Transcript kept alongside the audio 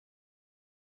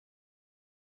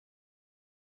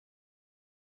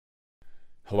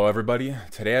Hello, everybody.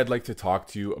 Today I'd like to talk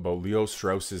to you about Leo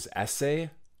Strauss's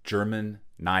essay, German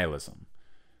Nihilism.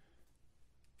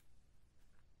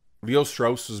 Leo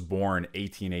Strauss was born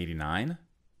 1889,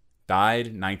 died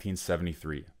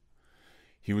 1973.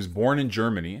 He was born in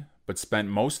Germany, but spent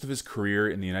most of his career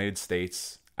in the United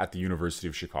States at the University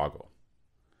of Chicago.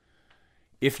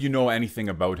 If you know anything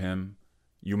about him,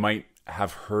 you might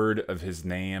have heard of his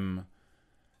name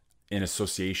in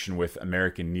association with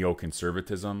American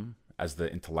neoconservatism as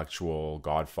the intellectual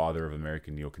godfather of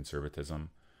American neoconservatism.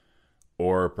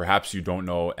 Or perhaps you don't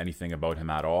know anything about him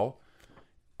at all.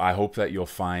 I hope that you'll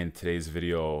find today's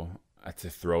video to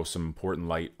throw some important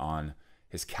light on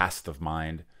his cast of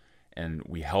mind, and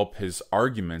we help his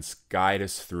arguments guide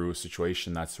us through a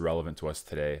situation that's relevant to us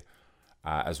today,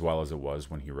 as well as it was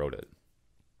when he wrote it.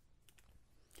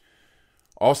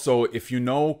 Also, if you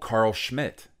know Carl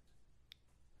Schmitt,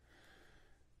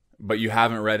 but you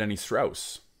haven't read any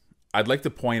Strauss, I'd like to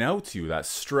point out to you that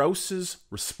Strauss's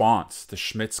response to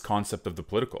Schmitt's concept of the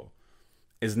political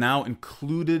is now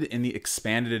included in the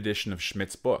expanded edition of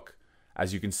Schmitt's book,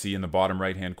 as you can see in the bottom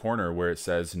right-hand corner where it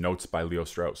says Notes by Leo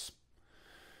Strauss.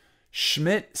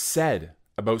 Schmitt said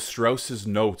about Strauss's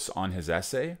notes on his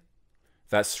essay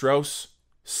that Strauss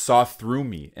saw through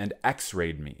me and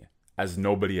x-rayed me as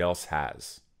nobody else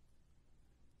has.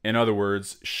 In other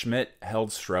words, Schmitt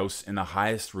held Strauss in the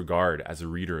highest regard as a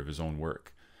reader of his own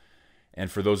work. And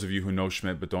for those of you who know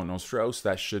Schmitt but don't know Strauss,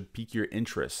 that should pique your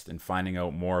interest in finding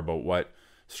out more about what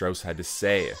Strauss had to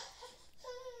say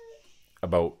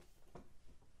about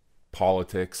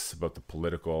politics, about the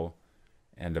political,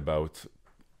 and about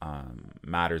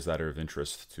matters that are of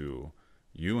interest to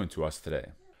you and to us today.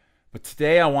 But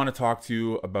today I want to talk to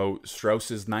you about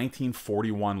Strauss's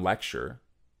 1941 lecture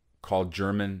called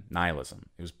German Nihilism.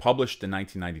 It was published in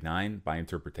 1999 by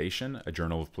Interpretation, a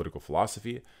journal of political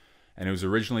philosophy, and it was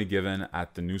originally given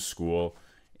at the New School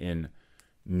in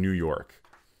New York.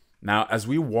 Now, as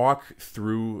we walk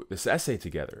through this essay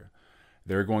together,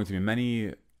 there are going to be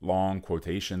many long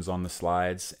quotations on the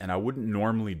slides, and I wouldn't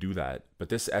normally do that, but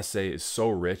this essay is so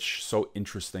rich, so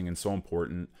interesting, and so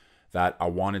important that I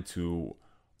wanted to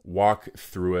walk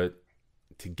through it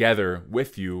together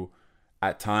with you,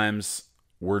 at times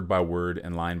word by word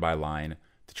and line by line,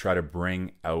 to try to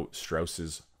bring out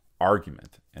Strauss's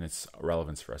argument and its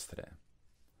relevance for us today.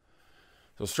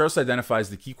 So Strauss identifies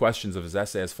the key questions of his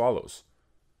essay as follows.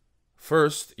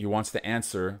 First, he wants to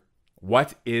answer,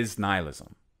 what is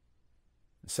nihilism?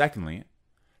 Secondly,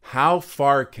 how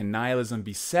far can nihilism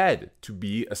be said to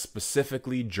be a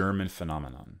specifically German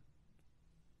phenomenon?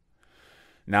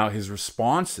 Now, his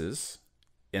responses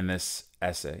in this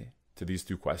essay to these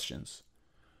two questions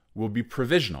will be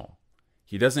provisional.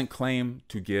 He doesn't claim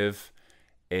to give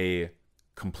a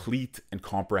complete and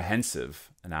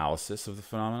comprehensive analysis of the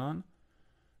phenomenon,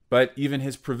 but even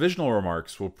his provisional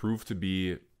remarks will prove to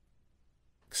be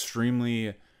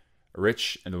extremely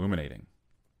rich and illuminating.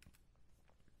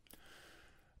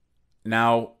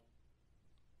 Now,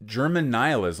 German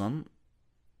nihilism,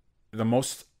 the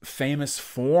most famous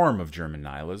form of German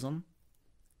nihilism,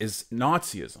 is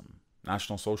Nazism,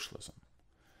 National Socialism.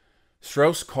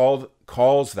 Strauss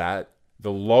calls that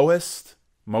the lowest,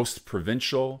 most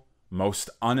provincial, most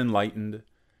unenlightened,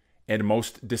 and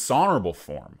most dishonorable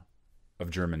form of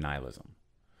German nihilism.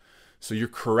 So you're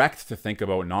correct to think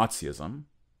about Nazism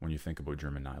when you think about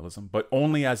German nihilism, but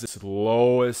only as its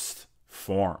lowest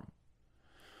form.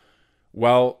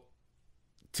 Well,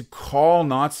 to call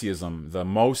Nazism the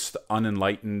most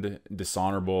unenlightened,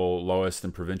 dishonorable, lowest,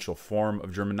 and provincial form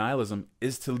of German nihilism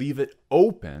is to leave it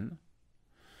open,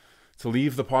 to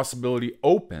leave the possibility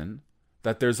open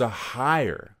that there's a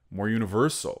higher, more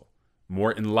universal,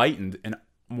 more enlightened, and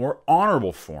more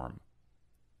honorable form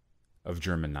of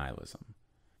German nihilism.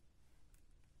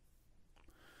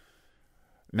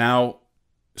 Now,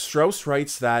 Strauss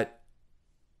writes that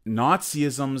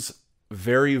Nazism's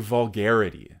very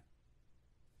vulgarity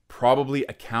probably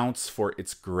accounts for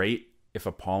its great, if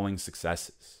appalling,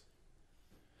 successes.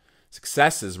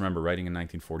 Successes, remember, writing in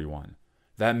 1941,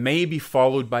 that may be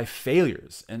followed by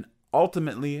failures and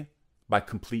ultimately by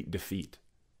complete defeat.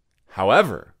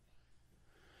 However,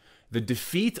 the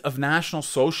defeat of National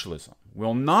Socialism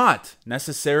will not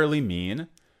necessarily mean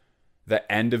the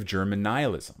end of German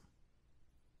nihilism.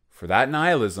 For that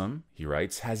nihilism, he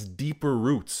writes, has deeper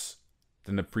roots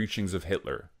than the preachings of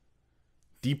Hitler,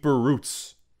 deeper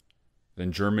roots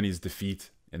than Germany's defeat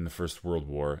in the First World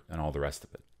War and all the rest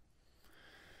of it.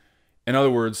 In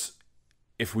other words,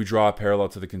 if we draw a parallel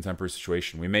to the contemporary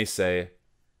situation, we may say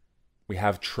we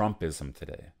have Trumpism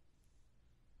today.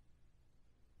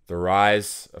 The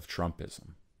rise of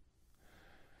Trumpism.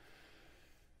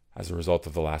 as a result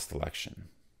of the last election.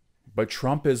 But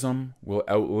Trumpism will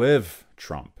outlive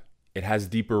Trump. It has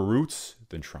deeper roots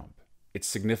than Trump. Its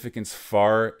significance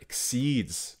far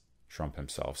exceeds Trump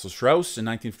himself. So Strauss in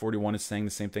 1941 is saying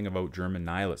the same thing about German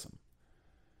nihilism.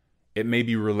 It may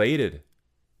be related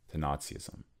to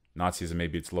Nazism. Nazism may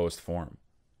be its lowest form.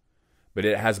 But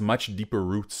it has much deeper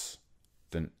roots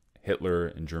than Hitler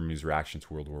and Germany's reaction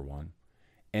to World War I.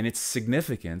 And its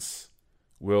significance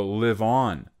will live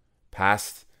on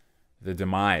past the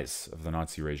demise of the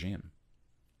Nazi regime.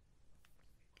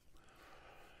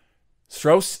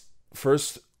 Strauss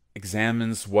first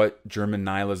examines what German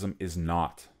nihilism is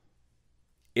not.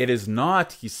 It is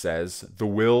not, he says, the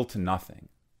will to nothing,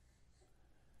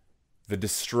 the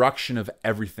destruction of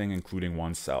everything, including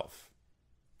oneself.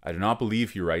 I do not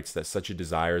believe, he writes, that such a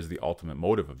desire is the ultimate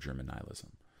motive of German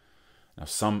nihilism. Now,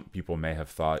 some people may have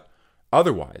thought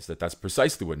otherwise, that that's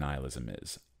precisely what nihilism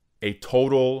is. A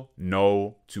total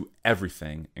no to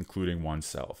everything, including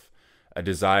oneself. A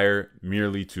desire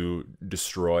merely to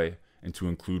destroy and to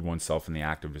include oneself in the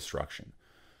act of destruction.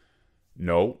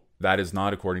 No, that is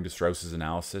not, according to Strauss's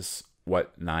analysis,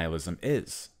 what nihilism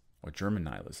is, what German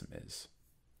nihilism is.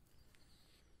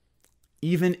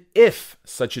 Even if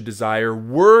such a desire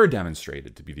were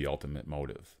demonstrated to be the ultimate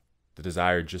motive, the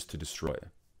desire just to destroy,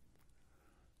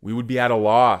 we would be at a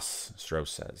loss,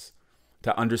 Strauss says,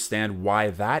 to understand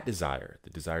why that desire, the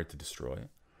desire to destroy,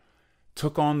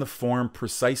 took on the form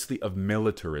precisely of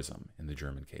militarism in the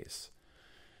German case.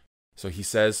 So he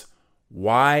says,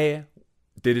 why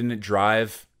didn't it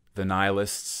drive the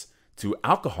nihilists to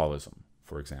alcoholism,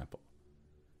 for example?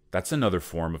 That's another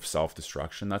form of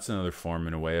self-destruction. That's another form,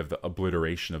 in a way, of the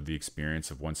obliteration of the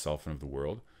experience of oneself and of the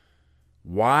world.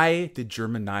 Why did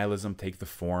German nihilism take the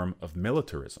form of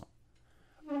militarism?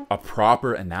 A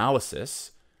proper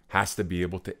analysis has to be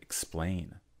able to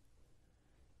explain.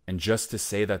 And just to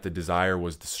say that the desire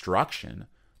was destruction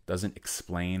doesn't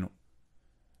explain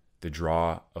the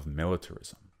draw of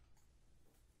militarism.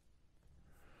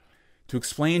 To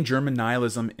explain German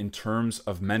nihilism in terms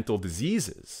of mental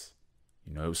diseases,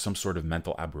 some sort of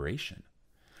mental aberration,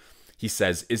 he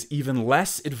says, is even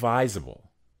less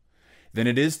advisable than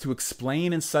it is to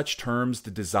explain in such terms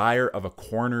the desire of a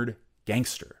cornered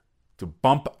gangster to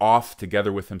bump off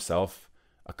together with himself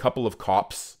a couple of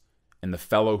cops and the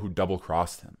fellow who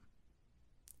double-crossed him.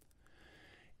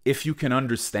 If you can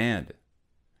understand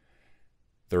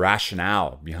the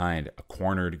rationale behind a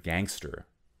cornered gangster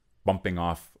bumping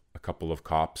off a couple of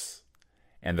cops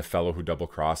and the fellow who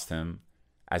double-crossed him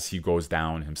as he goes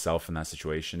down himself in that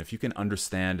situation, if you can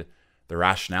understand the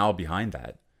rationale behind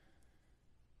that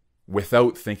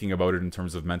without thinking about it in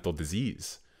terms of mental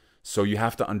disease. So you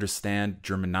have to understand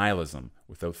German nihilism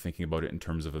without thinking about it in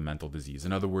terms of a mental disease.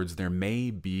 In other words, there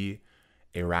may be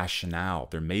a rationale.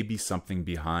 There may be something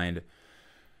behind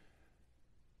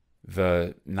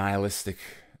the nihilistic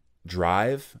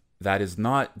drive that is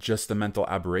not just a mental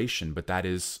aberration, but that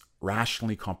is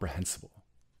rationally comprehensible.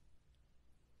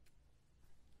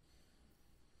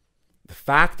 The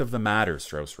fact of the matter,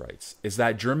 Strauss writes, is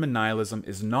that German nihilism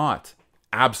is not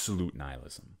absolute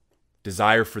nihilism,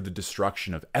 desire for the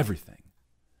destruction of everything,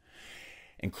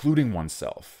 including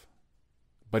oneself,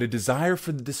 but a desire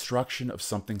for the destruction of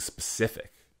something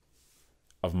specific,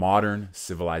 of modern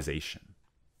civilization.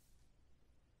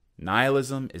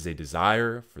 Nihilism is a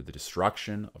desire for the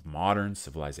destruction of modern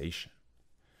civilization.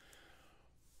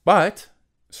 But,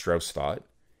 Strauss thought,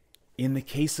 in the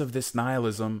case of this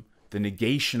nihilism, the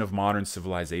negation of modern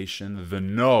civilization, the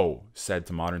no said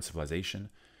to modern civilization,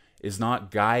 is not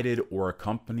guided or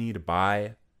accompanied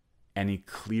by any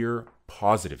clear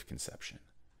positive conception.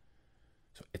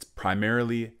 So it's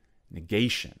primarily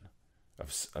negation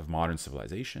of modern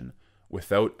civilization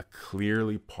without a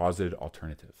clearly posited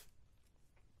alternative.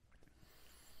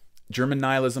 German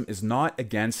nihilism is not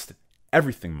against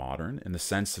everything modern in the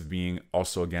sense of being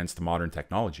also against modern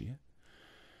technology,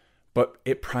 but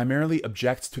it primarily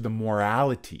objects to the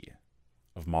morality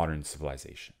of modern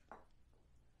civilization.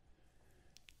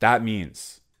 That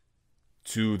means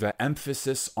to the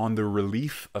emphasis on the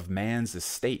relief of man's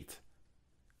estate,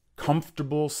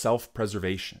 comfortable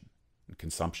self-preservation and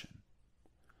consumption,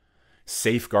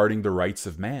 safeguarding the rights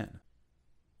of man,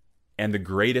 and the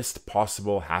greatest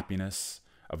possible happiness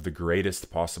of the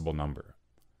greatest possible number.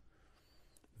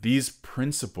 These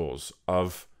principles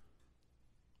of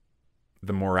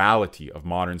the morality of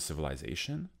modern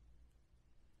civilization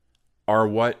are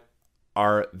what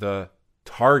are the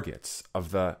targets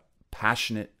of the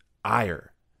passionate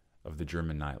ire of the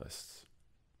German nihilists.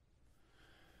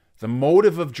 The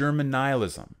motive of German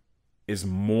nihilism is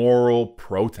moral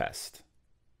protest,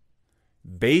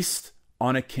 based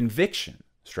on a conviction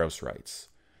Strauss writes,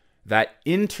 that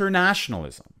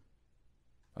internationalism,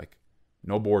 like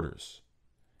no borders,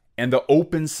 and the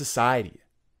open society,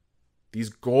 these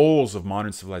goals of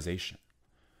modern civilization,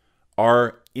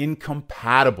 are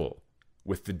incompatible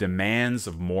with the demands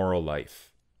of moral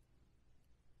life.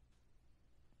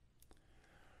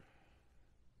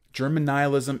 German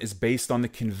nihilism is based on the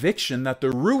conviction that the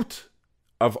root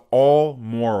of all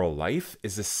moral life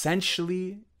is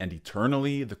essentially and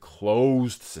eternally the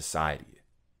closed society,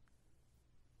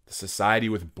 the society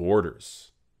with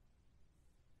borders.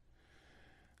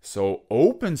 So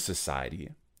open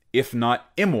society, if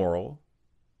not immoral,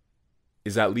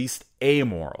 is at least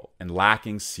amoral and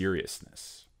lacking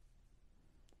seriousness.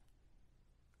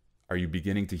 Are you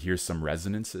beginning to hear some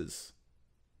resonances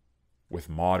with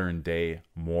modern day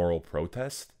moral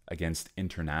protest against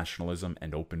internationalism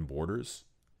and open borders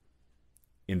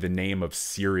in the name of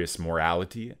serious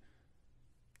morality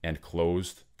and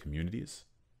closed communities?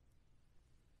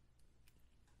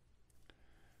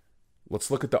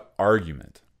 Let's look at the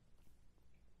argument.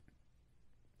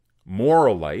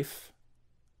 Moral life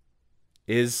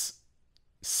is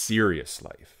serious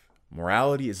life.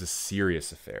 Morality is a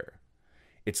serious affair.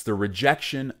 It's the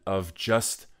rejection of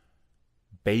just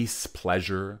base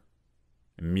pleasure,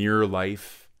 mere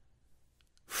life,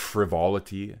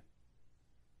 frivolity.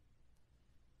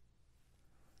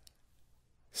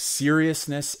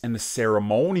 Seriousness and the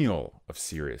ceremonial of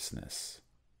seriousness,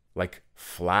 like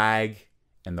flag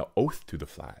and the oath to the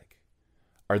flag,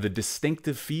 are the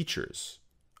distinctive features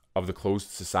of the closed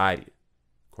society,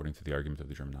 according to the argument of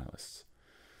the German nihilists.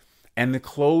 And the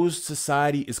closed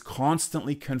society is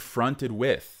constantly confronted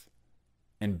with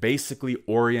and basically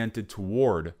oriented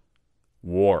toward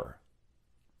war.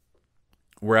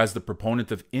 Whereas the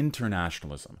proponent of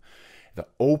internationalism, the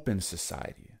open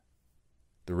society,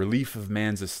 the relief of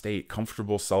man's estate,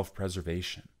 comfortable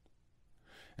self-preservation,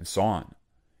 and so on,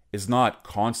 is not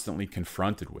constantly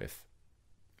confronted with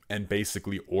and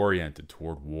basically oriented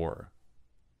toward war,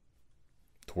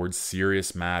 towards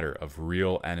serious matter of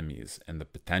real enemies and the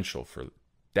potential for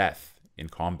death in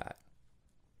combat.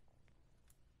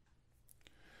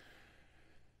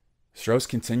 Strauss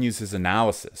continues his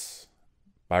analysis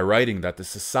by writing that the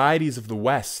societies of the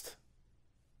West,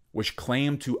 which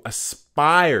claim to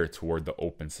aspire toward the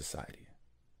open society,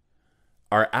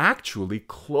 are actually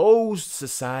closed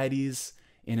societies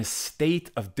in a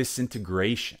state of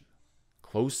disintegration,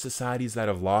 closed societies that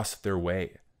have lost their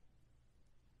way.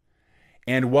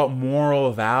 And what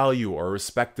moral value or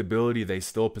respectability they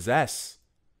still possess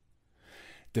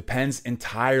depends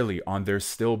entirely on their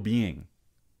still being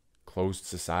closed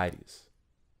societies.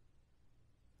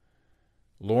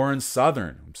 Lauren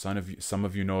Southern, whom some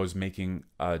of you know, is making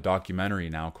a documentary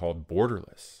now called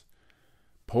Borderless,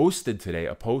 posted today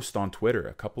a post on Twitter,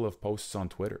 a couple of posts on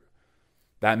Twitter,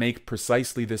 that make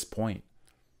precisely this point,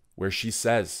 where she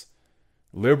says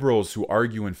liberals who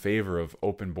argue in favor of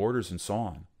open borders and so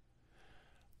on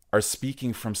are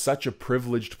speaking from such a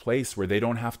privileged place where they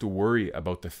don't have to worry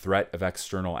about the threat of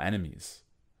external enemies,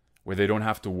 where they don't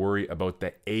have to worry about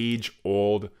the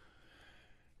age-old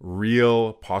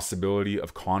real possibility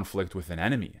of conflict with an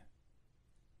enemy.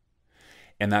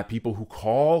 And that people who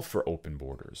call for open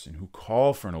borders and who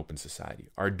call for an open society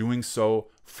are doing so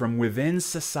from within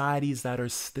societies that are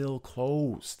still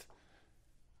closed,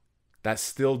 that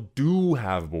still do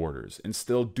have borders and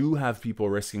still do have people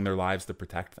risking their lives to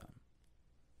protect them.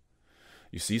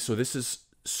 You see, so this is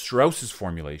Strauss's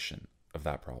formulation of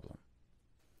that problem.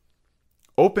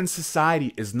 Open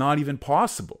society is not even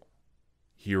possible,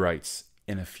 he writes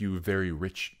in a few very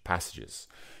rich passages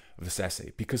of this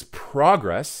essay, because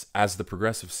progress, as the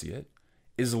progressives see it,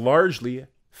 is largely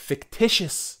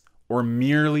fictitious or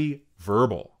merely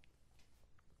verbal.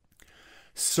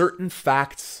 Certain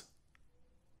facts,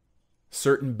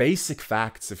 certain basic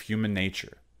facts of human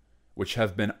nature, which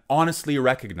have been honestly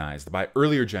recognized by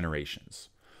earlier generations,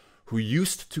 who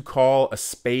used to call a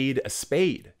spade,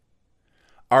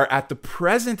 are at the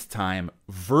present time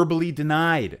verbally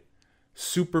denied,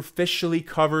 superficially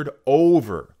covered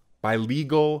over by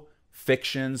legal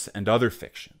fictions and other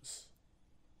fictions.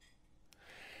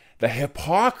 The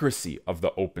hypocrisy of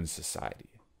the open society,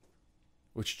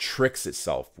 which tricks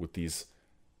itself with these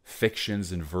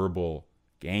fictions and verbal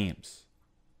games,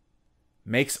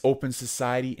 makes open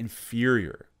society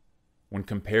inferior when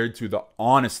compared to the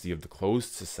honesty of the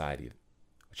closed society,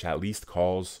 which at least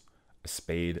calls a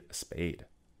spade a spade.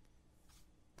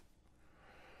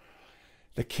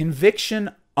 The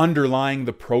conviction underlying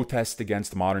the protest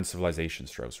against modern civilization,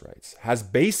 Strauss writes, has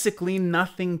basically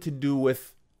nothing to do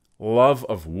with love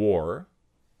of war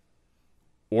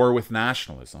or with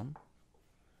nationalism,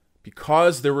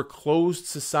 because there were closed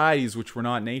societies which were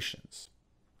not nations.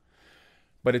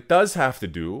 But it does have to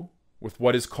do with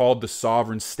what is called the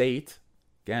sovereign state.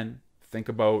 Again, think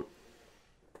about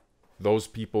those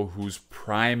people whose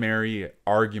primary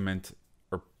argument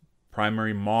or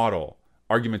primary model,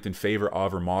 argument in favor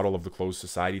of or model of the closed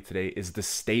society today is the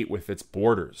state with its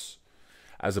borders,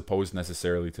 as opposed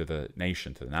necessarily to the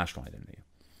nation, to the national identity.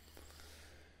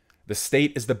 The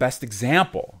state is the best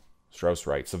example, Strauss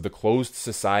writes, of the closed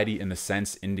society in the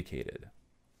sense indicated,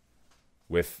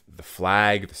 with the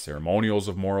flag, the ceremonials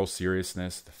of moral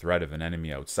seriousness, the threat of an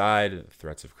enemy outside, the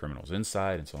threats of criminals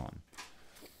inside, and so on.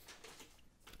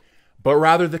 But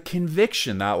rather the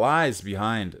conviction that lies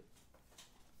behind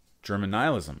German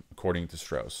nihilism, according to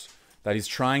Strauss, that he's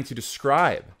trying to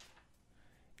describe,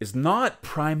 is not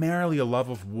primarily a love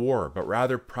of war, but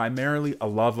rather primarily a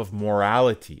love of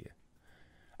morality,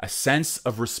 a sense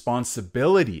of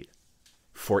responsibility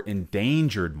for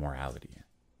endangered morality.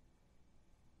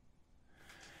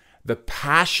 The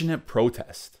passionate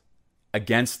protest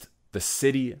against the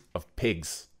city of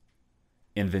pigs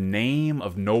in the name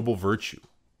of noble virtue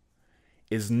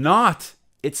is not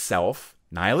itself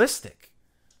nihilistic,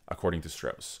 according to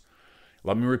Strauss.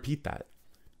 Let me repeat that.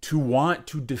 To want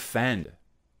to defend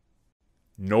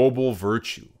noble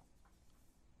virtue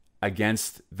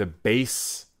against the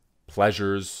base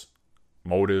pleasures,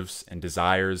 motives, and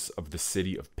desires of the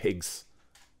city of pigs,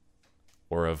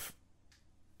 or of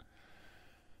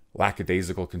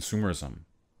lackadaisical consumerism,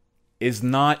 is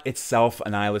not itself a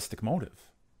nihilistic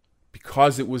motive,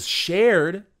 because it was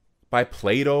shared by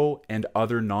Plato and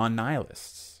other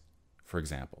non-nihilists, for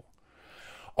example.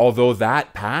 Although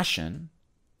that passion,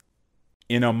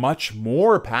 in a much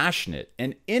more passionate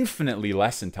and infinitely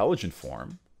less intelligent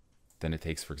form than it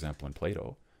takes, for example, in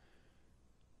Plato,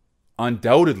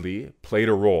 undoubtedly played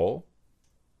a role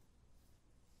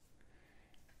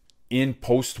in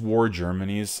post-war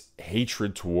Germany's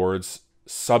hatred towards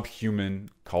subhuman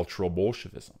cultural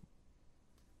Bolshevism.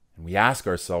 And we ask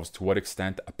ourselves to what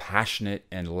extent a passionate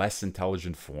and less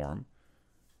intelligent form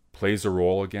plays a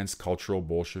role against cultural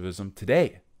Bolshevism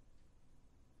today.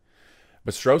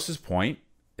 But Strauss's point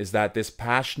is that this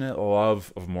passionate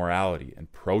love of morality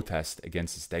and protest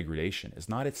against its degradation is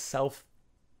not itself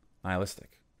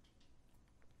nihilistic.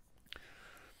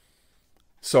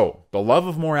 So, the love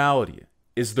of morality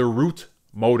is the root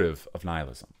motive of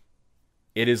nihilism.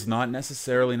 It is not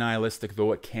necessarily nihilistic,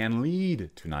 though it can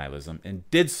lead to nihilism, and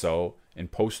did so in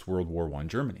post-World War I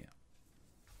Germany.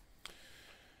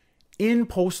 In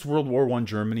post-World War I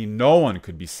Germany, no one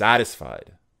could be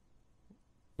satisfied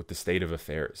with the state of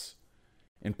affairs.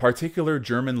 In particular,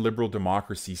 German liberal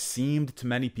democracy seemed to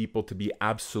many people to be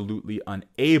absolutely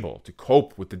unable to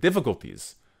cope with the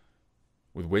difficulties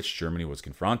with which Germany was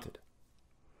confronted.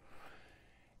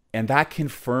 And that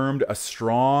confirmed a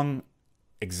strong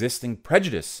existing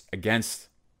prejudice against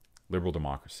liberal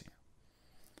democracy.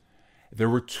 There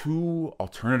were two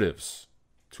alternatives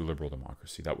to liberal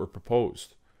democracy that were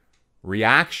proposed.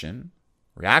 Reactionary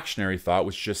thought,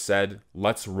 which just said,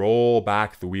 let's roll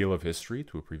back the wheel of history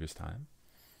to a previous time.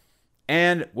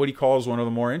 And what he calls one of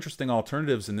the more interesting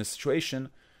alternatives in this situation,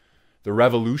 the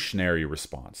revolutionary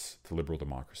response to liberal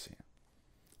democracy.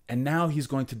 And now he's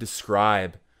going to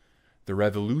describe the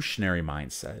revolutionary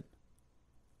mindset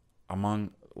among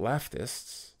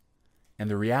leftists and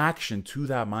the reaction to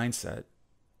that mindset,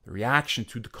 the reaction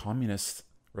to the communist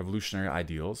revolutionary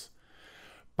ideals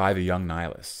by the young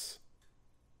nihilists.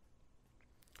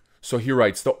 So he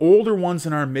writes, the older ones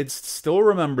in our midst still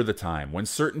remember the time when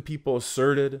certain people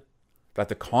asserted that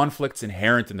the conflicts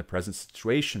inherent in the present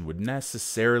situation would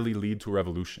necessarily lead to a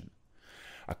revolution,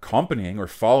 accompanying or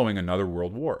following another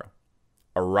world war,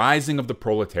 a rising of the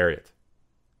proletariat,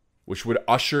 which would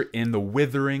usher in the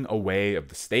withering away of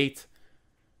the state,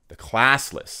 the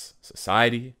classless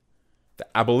society,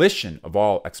 the abolition of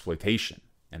all exploitation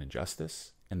and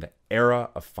injustice, and the era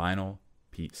of final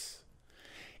peace.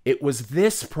 It was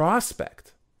this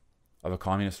prospect of a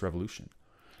communist revolution,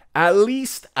 at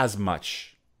least as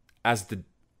much as the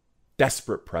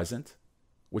desperate present,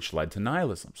 which led to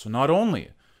nihilism. So not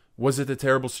only was it the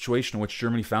terrible situation in which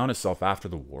Germany found itself after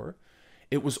the war,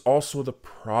 it was also the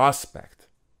prospect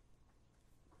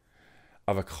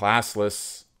of a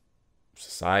classless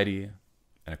society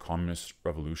and a communist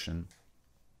revolution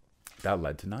that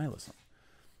led to nihilism.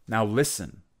 Now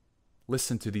listen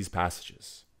to these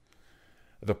passages.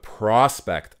 The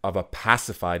prospect of a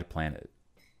pacified planet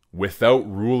without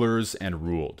rulers and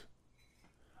ruled,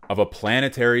 of a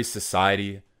planetary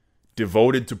society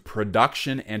devoted to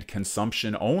production and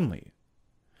consumption only,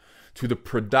 to the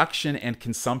production and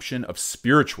consumption of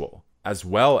spiritual as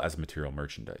well as material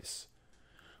merchandise,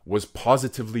 was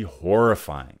positively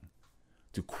horrifying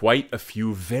to quite a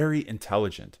few very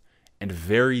intelligent and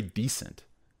very decent,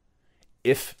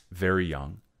 if very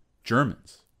young,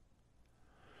 Germans.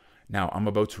 Now, I'm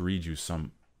about to read you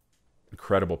some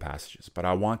incredible passages, but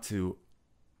I want to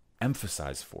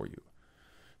emphasize for you.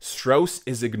 Strauss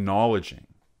is acknowledging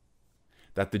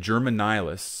that the German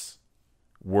nihilists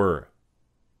were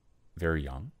very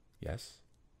young, yes,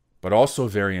 but also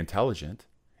very intelligent,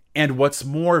 and what's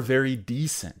more, very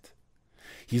decent.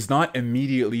 He's not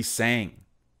immediately saying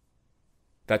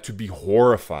that to be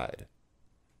horrified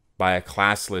by a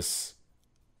classless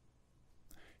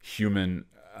human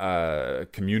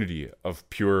community of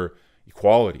pure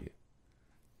equality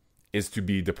is to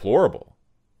be deplorable.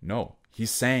 No,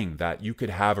 he's saying that you could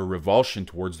have a revulsion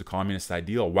towards the communist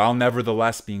ideal while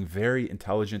nevertheless being very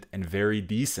intelligent and very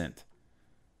decent.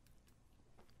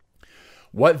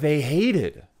 What they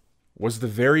hated was the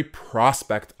very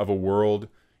prospect of a world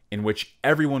in which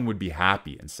everyone would be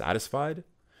happy and satisfied,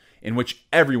 in which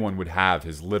everyone would have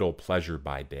his little pleasure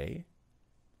by day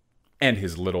and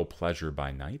his little pleasure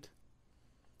by night.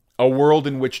 A world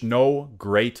in which no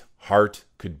great heart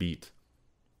could beat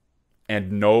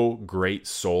and no great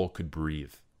soul could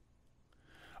breathe.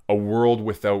 A world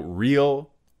without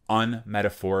real,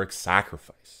 unmetaphoric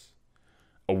sacrifice.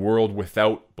 A world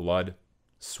without blood,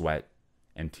 sweat,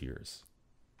 and tears.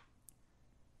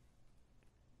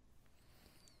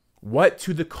 What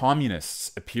to the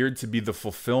communists appeared to be the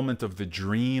fulfillment of the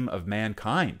dream of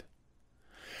mankind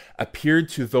appeared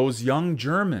to those young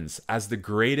Germans as the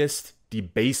greatest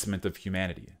debasement of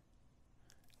humanity,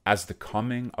 as the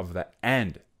coming of the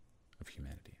end of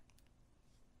humanity.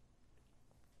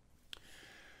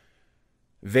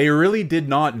 They really did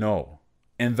not know,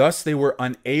 and thus they were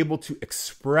unable to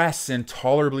express in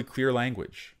tolerably clear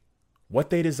language what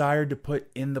they desired to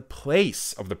put in the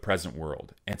place of the present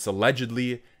world and its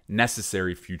allegedly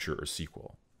necessary future or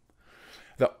sequel.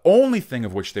 The only thing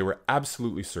of which they were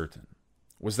absolutely certain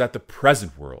was that the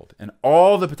present world and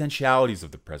all the potentialities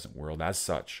of the present world as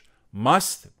such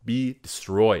must be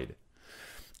destroyed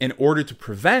in order to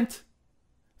prevent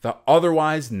the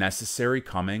otherwise necessary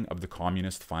coming of the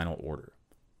communist final order.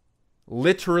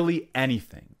 Literally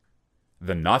anything.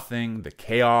 The nothing, the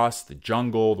chaos, the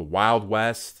jungle, the Wild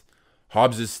West,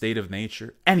 Hobbes' state of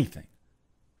nature, anything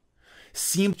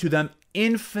seemed to them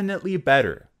infinitely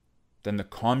better than the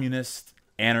communist,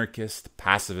 anarchist,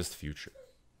 pacifist future.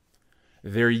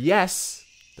 Their yes,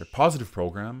 their positive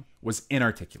program, was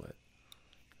inarticulate.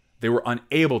 They were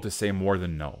unable to say more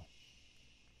than no.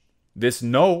 This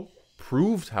no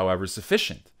proved, however,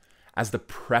 sufficient as the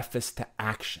preface to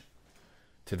action,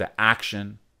 to the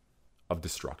action of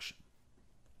destruction.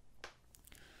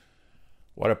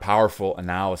 What a powerful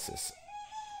analysis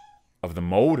of the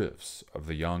motives of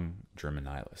the young German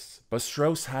nihilists. But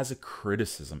Strauss has a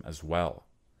criticism as well.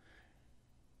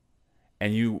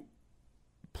 And you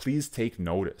please take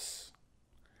notice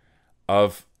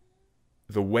of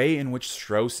the way in which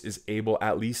Strauss is able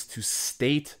at least to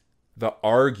state the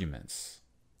arguments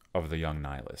of the young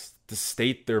nihilists, to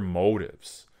state their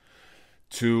motives,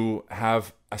 to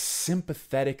have a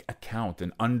sympathetic account,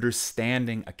 an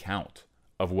understanding account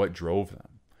of what drove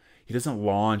them. He doesn't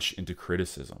launch into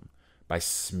criticism by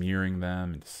smearing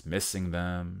them and dismissing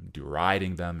them,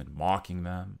 deriding them and mocking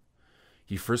them.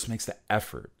 He first makes the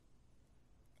effort,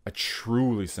 a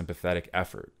truly sympathetic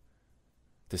effort,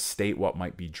 to state what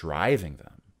might be driving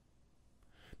them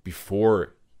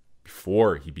before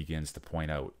he begins to point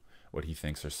out what he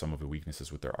thinks are some of the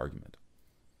weaknesses with their argument.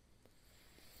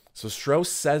 So Strauss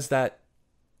says that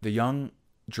the young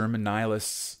German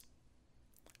nihilists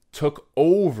took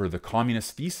over the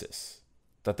communist thesis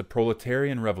that the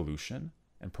proletarian revolution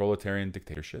and proletarian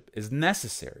dictatorship is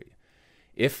necessary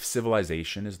if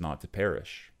civilization is not to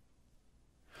perish.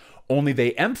 Only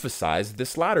they emphasized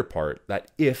this latter part,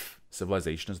 that if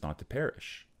civilization is not to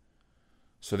perish.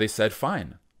 So they said,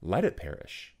 fine, let it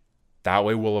perish. That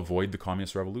way we'll avoid the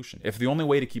communist revolution. If the only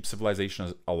way to keep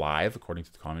civilization alive, according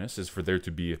to the communists, is for there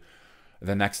to be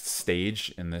the next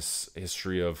stage in this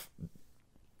history of,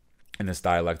 in this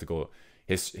dialectical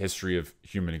history of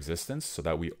human existence, so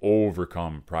that we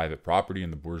overcome private property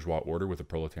and the bourgeois order with the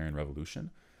proletarian revolution,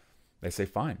 they say,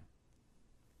 fine,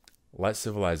 let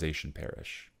civilization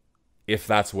perish, if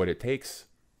that's what it takes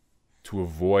to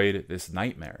avoid this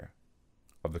nightmare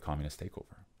of the communist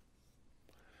takeover.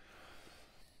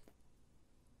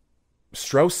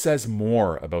 Strauss says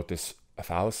more about this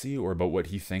fallacy, or about what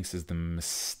he thinks is the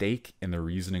mistake in the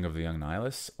reasoning of the young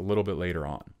nihilists, a little bit later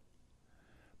on.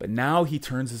 But now he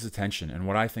turns his attention, and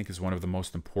what I think is one of the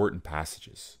most important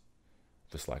passages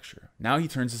of this lecture. Now he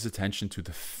turns his attention to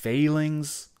the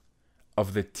failings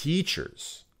of the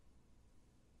teachers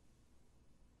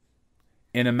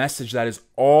in a message that is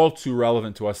all too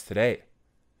relevant to us today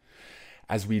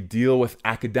as we deal with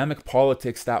academic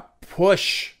politics that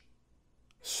push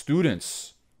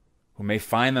students who may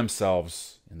find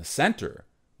themselves in the center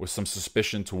with some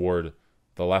suspicion toward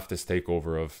the leftist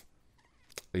takeover of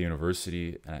the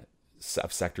university and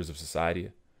sectors of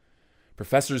society.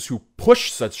 Professors who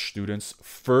push such students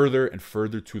further and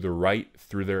further to the right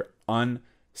through their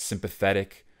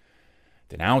unsympathetic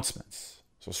denouncements.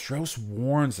 So Strauss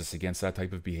warns us against that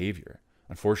type of behavior.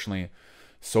 Unfortunately,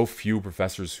 so few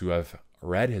professors who have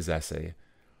read his essay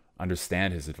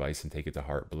understand his advice and take it to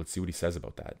heart. But let's see what he says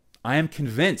about that. I am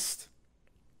convinced,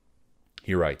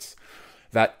 he writes,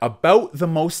 that about the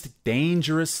most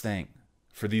dangerous thing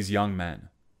for these young men,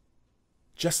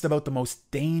 just about the most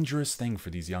dangerous thing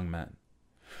for these young men,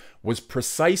 was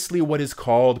precisely what is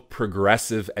called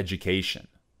progressive education.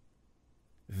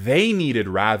 They needed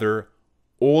rather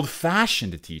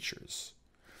old-fashioned teachers.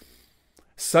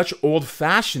 Such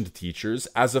old-fashioned teachers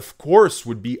as of course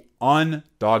would be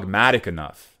undogmatic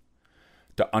enough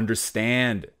to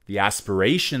understand the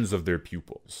aspirations of their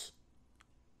pupils.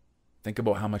 Think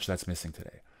about how much that's missing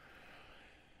today.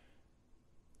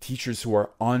 Teachers who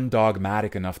are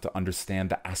undogmatic enough to understand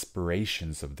the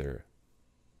aspirations of their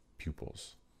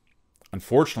pupils.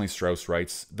 Unfortunately, Strauss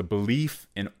writes, the belief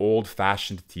in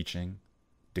old-fashioned teaching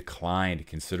declined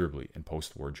considerably in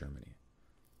post-war Germany.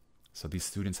 So these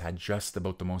students had just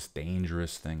about the most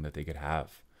dangerous thing that they could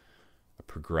have, a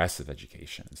progressive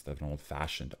education instead of an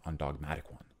old-fashioned,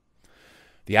 undogmatic one.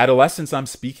 The adolescents I'm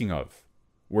speaking of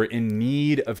were in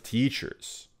need of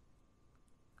teachers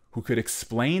who could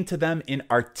explain to them in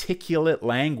articulate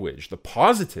language the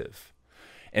positive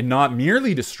and not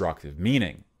merely destructive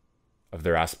meaning of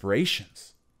their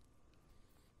aspirations.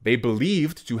 They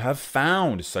believed to have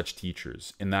found such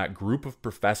teachers in that group of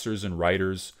professors and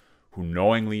writers who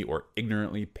knowingly or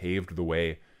ignorantly paved the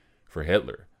way for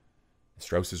Hitler.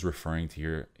 Strauss is referring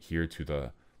to here to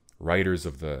the writers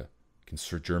of the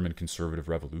German conservative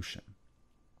revolution.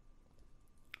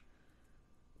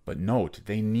 But note,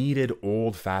 they needed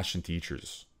old-fashioned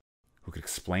teachers who could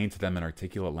explain to them in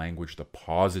articulate language the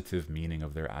positive meaning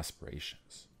of their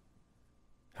aspirations.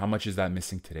 How much is that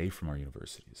missing today from our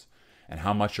universities? And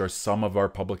how much are some of our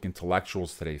public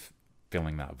intellectuals today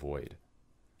filling that void?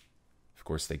 Of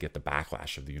course, they get the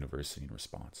backlash of the university in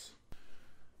response.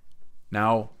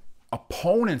 Now,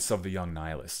 opponents of the young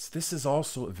nihilists, this is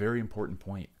also a very important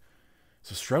point.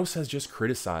 So Strauss has just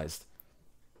criticized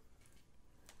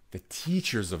the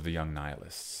teachers of the young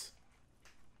nihilists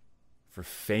for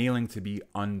failing to be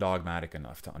undogmatic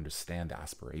enough to understand the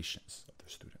aspirations of their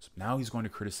students. Now he's going to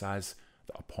criticize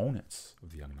the opponents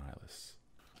of the young nihilists.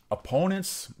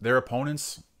 Their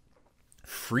opponents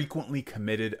frequently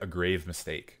committed a grave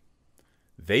mistake.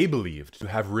 They believed to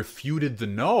have refuted the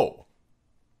no,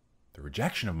 the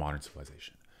rejection of modern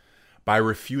civilization, by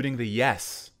refuting the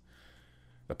yes,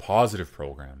 the positive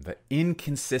program, the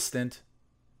inconsistent,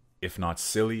 if not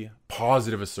silly,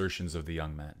 positive assertions of the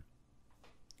young men.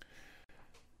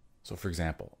 So, for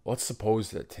example, let's suppose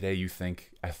that today you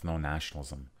think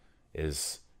ethno-nationalism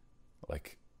is,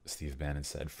 like Steve Bannon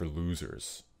said, for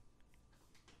losers.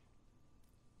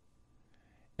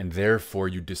 And therefore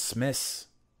you dismiss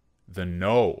the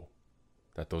no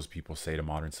that those people say to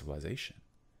modern civilization.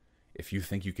 If you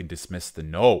think you can dismiss the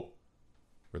no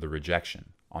or the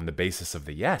rejection on the basis of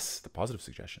the yes, the positive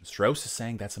suggestion, Strauss is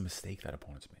saying that's a mistake that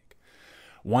opponents make.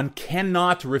 One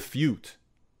cannot refute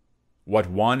what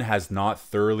one has not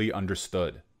thoroughly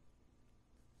understood.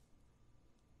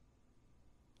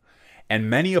 And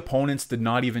many opponents did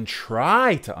not even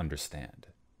try to understand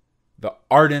the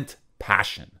ardent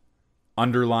passion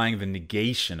underlying the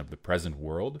negation of the present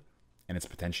world and its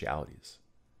potentialities.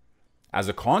 As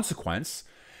a consequence,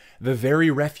 the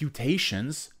very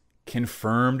refutations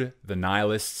confirmed the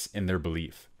nihilists in their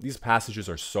belief. These passages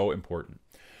are so important.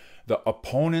 The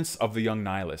opponents of the young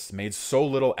nihilists made so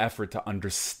little effort to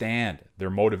understand their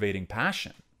motivating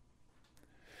passion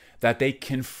that they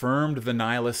confirmed the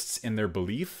nihilists in their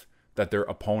belief that their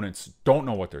opponents don't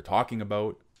know what they're talking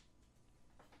about,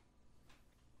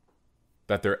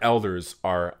 that their elders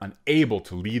are unable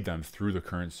to lead them through the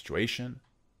current situation.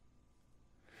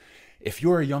 If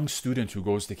you're a young student who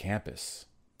goes to campus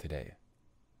today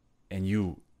and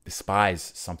you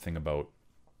despise something about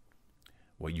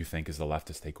what you think is the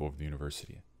leftist takeover of the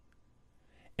university,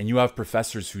 and you have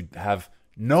professors who have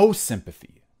no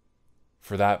sympathy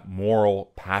for that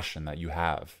moral passion that you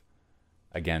have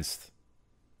against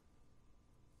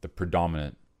the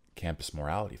predominant campus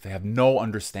morality, if they have no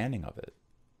understanding of it,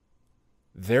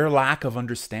 their lack of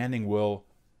understanding will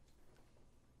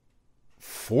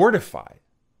fortify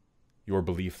your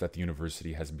belief that the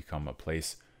university has become a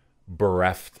place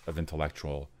bereft of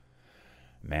intellectual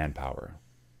manpower.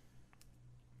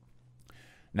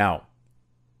 Now,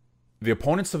 the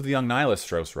opponents of the young nihilists,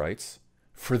 Strauss writes,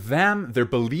 for them, their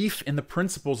belief in the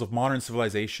principles of modern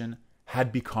civilization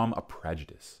had become a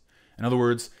prejudice. In other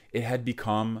words, it had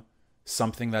become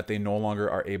something that they no longer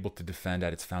are able to defend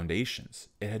at its foundations.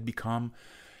 It had become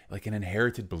like an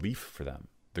inherited belief for them,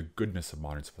 the goodness of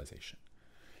modern civilization.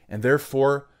 And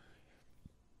therefore,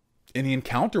 in the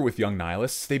encounter with young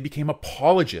nihilists, they became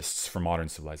apologists for modern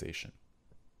civilization.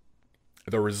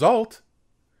 The result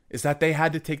is that they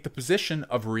had to take the position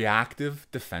of reactive,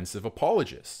 defensive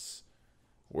apologists,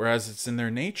 whereas it's in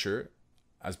their nature,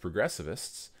 as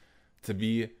progressivists, to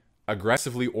be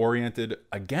aggressively oriented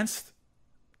against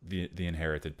the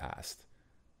inherited past,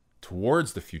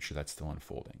 towards the future that's still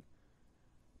unfolding.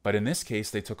 But in this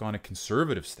case, they took on a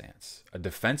conservative stance, a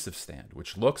defensive stand,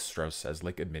 which looks, Strauss says,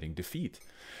 like admitting defeat.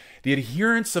 The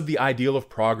adherents of the ideal of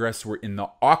progress were in the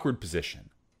awkward position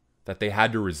that they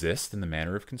had to resist in the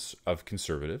manner of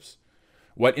conservatives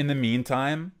what in the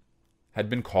meantime had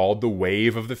been called the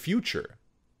wave of the future.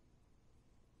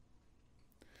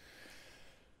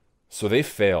 So they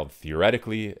failed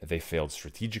theoretically, they failed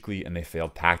strategically, and they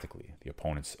failed tactically, the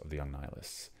opponents of the young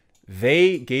nihilists.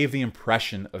 They gave the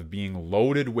impression of being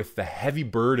loaded with the heavy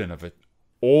burden of an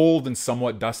old and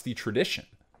somewhat dusty tradition,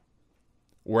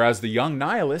 whereas the young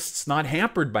nihilists, not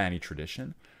hampered by any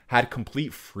tradition, had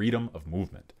complete freedom of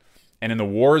movement. And in the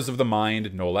wars of the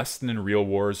mind, no less than in real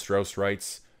wars, Strauss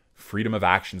writes, freedom of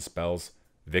action spells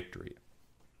victory.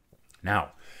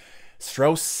 Now,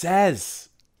 Strauss says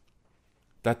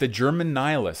that the German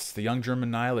nihilists, the young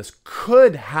German nihilists,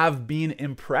 could have been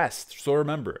impressed. So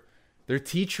remember, their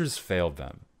teachers failed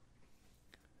them.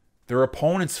 Their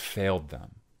opponents failed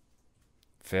them.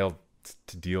 Failed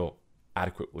to deal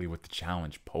adequately with the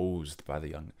challenge posed by the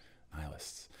young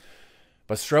nihilists.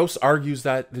 But Strauss argues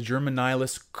that the German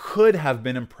nihilists could have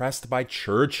been impressed by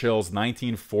Churchill's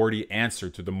 1940 answer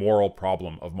to the moral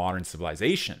problem of modern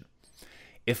civilization,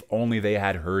 if only they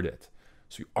had heard it.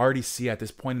 So you already see at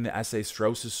this point in the essay,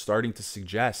 Strauss is starting to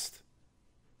suggest,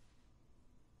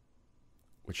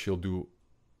 which he'll do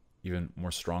even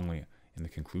more strongly in the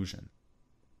conclusion,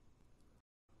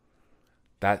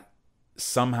 that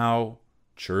somehow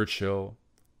Churchill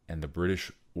and the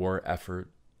British war effort,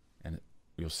 and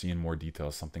you'll see in more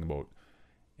detail something about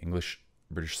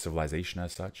British civilization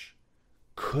as such,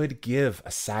 could give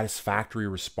a satisfactory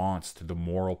response to the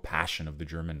moral passion of the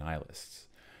German nihilists.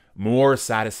 More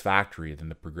satisfactory than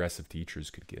the progressive teachers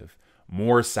could give.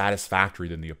 More satisfactory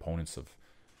than the opponents of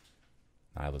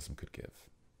nihilism could give.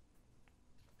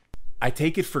 I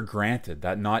take it for granted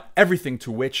that not everything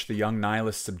to which the young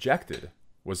nihilists objected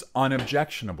was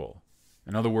unobjectionable.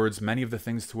 In other words, many of the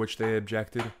things to which they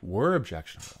objected were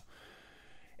objectionable.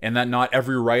 And that not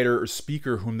every writer or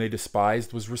speaker whom they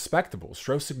despised was respectable.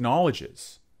 Strauss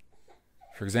acknowledges.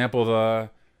 For example,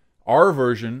 our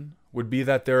version would be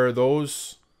that there are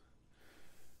those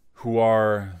who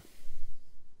are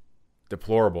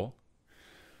deplorable,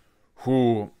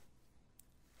 who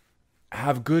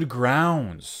have good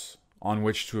grounds on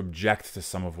which to object to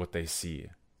some of what they see,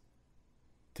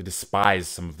 to despise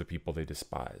some of the people they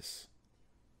despise.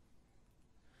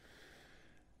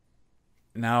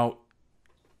 Now,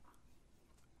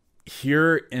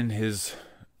 here in his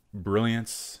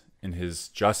brilliance, in his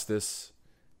justice,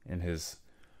 in his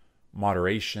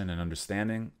moderation and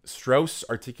understanding, Strauss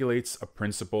articulates a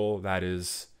principle that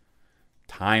is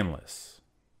timeless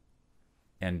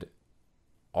and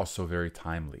also very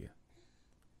timely.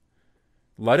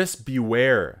 Let us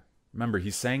beware. Remember,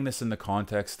 he's saying this in the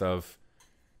context of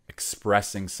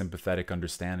expressing sympathetic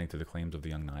understanding to the claims of the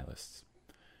young nihilists.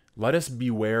 Let us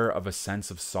beware of a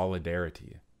sense of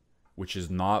solidarity, which is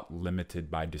not limited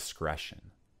by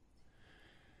discretion.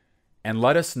 And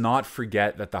let us not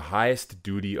forget that the highest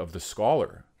duty of the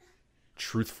scholar,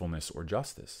 truthfulness or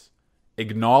justice,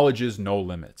 acknowledges no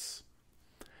limits.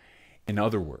 In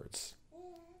other words,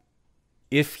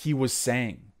 if he was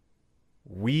saying,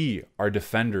 we are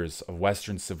defenders of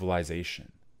Western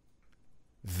civilization,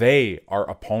 they are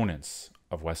opponents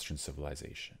of Western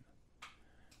civilization,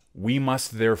 we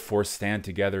must therefore stand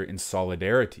together in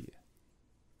solidarity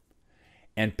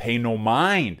and pay no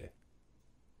mind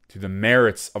to the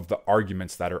merits of the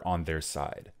arguments that are on their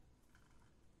side.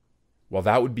 Well,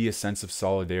 that would be a sense of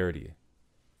solidarity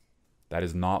that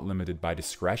is not limited by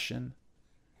discretion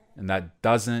and that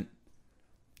doesn't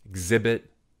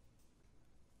exhibit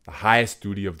the highest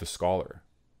duty of the scholar.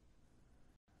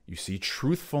 You see,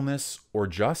 truthfulness or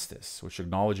justice, which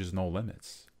acknowledges no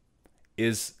limits,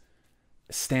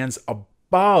 stands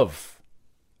above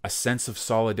a sense of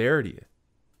solidarity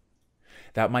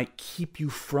that might keep you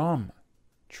from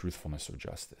truthfulness or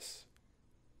justice.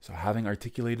 So having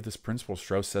articulated this principle,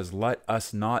 Strauss says, let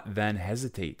us not then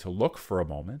hesitate to look for a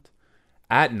moment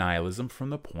at nihilism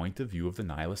from the point of view of the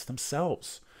nihilists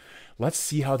themselves. Let's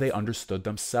see how they understood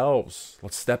themselves.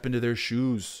 Let's step into their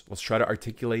shoes. Let's try to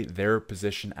articulate their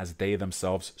position as they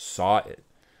themselves saw it.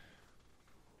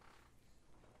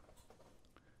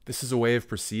 This is a way of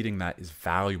proceeding that is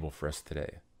valuable for us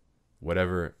today,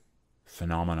 whatever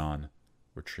phenomenon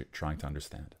we're trying to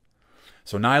understand.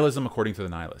 So nihilism, according to the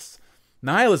nihilists.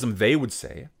 Nihilism, they would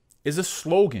say, is a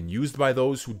slogan used by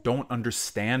those who don't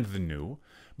understand the new,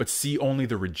 but see only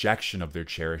the rejection of their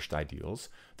cherished ideals,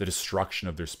 the destruction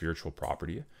of their spiritual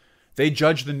property. They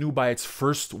judge the new by its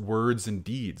first words and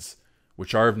deeds,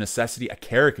 which are of necessity a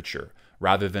caricature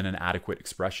rather than an adequate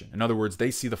expression. In other words, they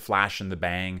see the flash and the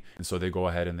bang, and so they go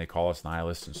ahead and they call us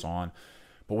nihilists and so on.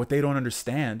 But what they don't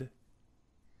understand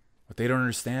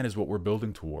is what we're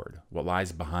building toward, what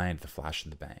lies behind the flash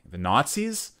and the bang. The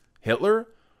Nazis, Hitler,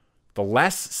 the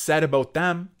less said about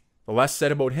them, the less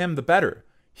said about him, the better.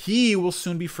 He will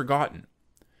soon be forgotten.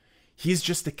 He's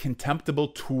just a contemptible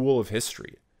tool of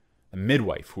history, a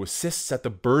midwife who assists at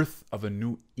the birth of a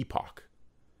new epoch,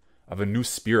 of a new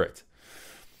spirit.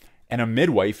 And a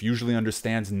midwife usually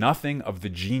understands nothing of the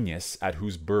genius at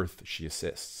whose birth she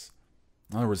assists.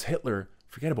 In other words, Hitler,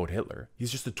 forget about Hitler.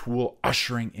 He's just a tool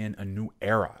ushering in a new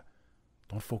era.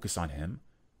 Don't focus on him.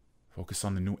 Focus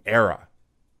on the new era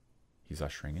he's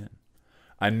ushering in.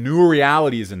 A new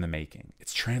reality is in the making.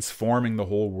 It's transforming the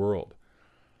whole world.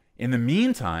 In the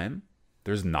meantime,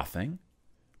 there's nothing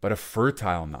but a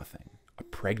fertile nothing, a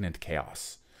pregnant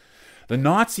chaos. The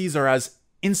Nazis are as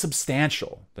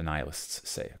insubstantial, the nihilists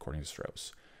say, according to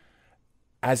Strauss,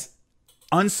 as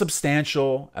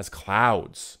unsubstantial as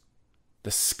clouds.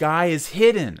 The sky is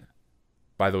hidden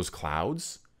by those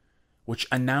clouds, which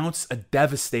announce a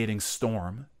devastating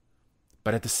storm,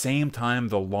 but at the same time,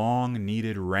 the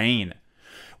long-needed rain,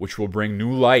 which will bring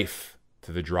new life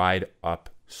to the dried up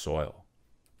soil.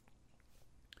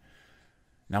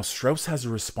 Now, Strauss has a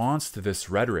response to this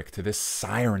rhetoric, to this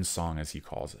siren song, as he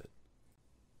calls it.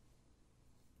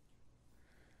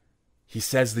 He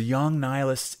says the young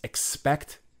nihilists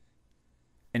expect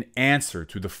an answer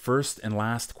to the first and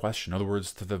last question, in other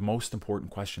words, to the most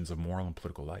important questions of moral and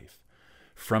political life,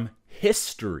 from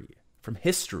history. From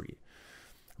history.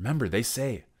 Remember, they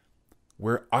say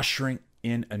we're ushering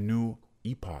in a new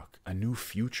epoch, a new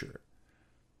future.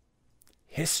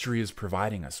 History is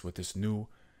providing us with this new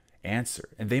answer,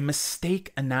 and they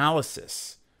mistake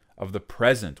analysis of the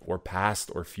present or past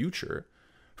or future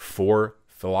for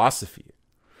philosophy.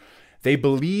 They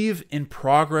believe in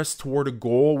progress toward a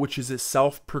goal which is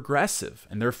itself progressive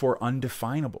and therefore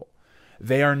undefinable.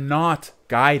 They are not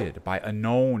guided by a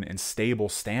known and stable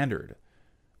standard,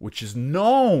 which is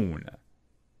known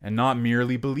and not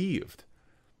merely believed.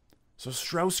 So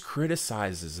Strauss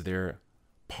criticizes their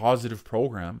positive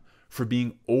program for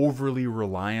being overly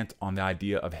reliant on the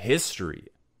idea of history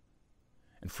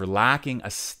and for lacking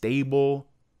a stable,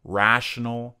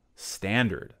 rational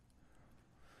standard.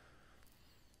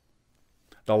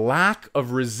 The lack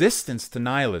of resistance to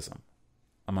nihilism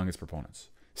among its proponents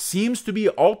seems to be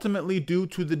ultimately due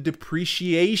to the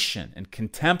depreciation and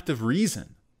contempt of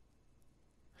reason,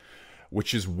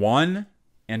 which is one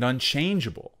and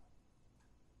unchangeable.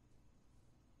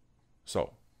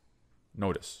 So,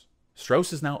 notice,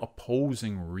 Strauss is now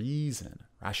opposing reason,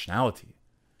 rationality,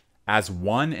 as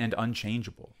one and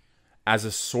unchangeable, as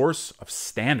a source of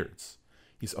standards.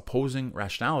 He's opposing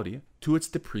rationality to its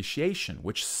depreciation,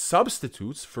 which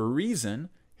substitutes for reason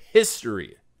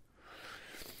history.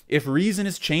 If reason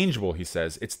is changeable, he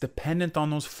says, it's dependent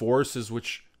on those forces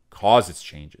which cause its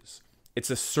changes. It's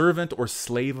a servant or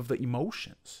slave of the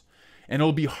emotions. And it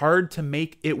will be hard to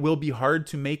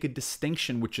make a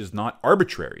distinction which is not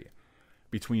arbitrary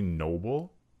between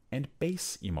noble and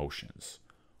base emotions,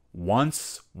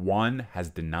 once one has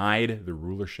denied the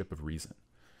rulership of reason.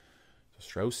 So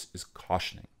Strauss is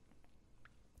cautioning.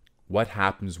 What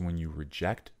happens when you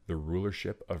reject the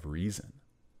rulership of reason?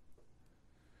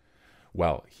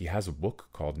 Well, he has a book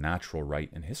called Natural Right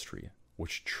and History,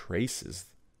 which traces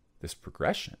this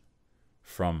progression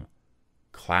from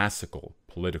classical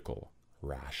political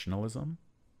rationalism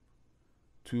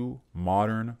to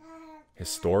modern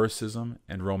historicism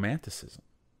and romanticism.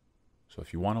 So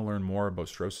if you want to learn more about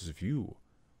Strauss's view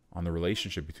on the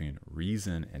relationship between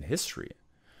reason and history,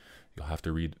 you'll have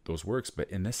to read those works. But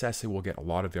in this essay, we'll get a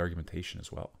lot of the argumentation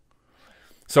as well.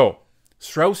 So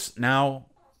Strauss now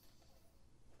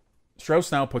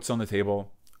puts on the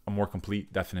table a more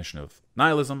complete definition of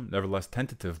nihilism, nevertheless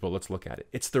tentative, but let's look at it.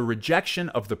 It's the rejection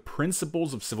of the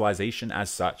principles of civilization as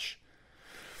such.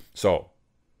 So,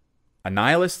 a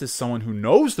nihilist is someone who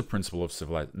knows the principles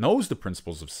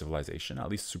of civilization, at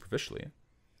least superficially.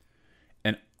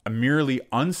 And a merely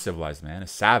uncivilized man, a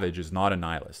savage, is not a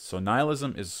nihilist. So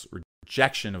nihilism is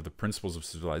rejection of the principles of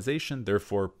civilization,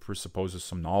 therefore presupposes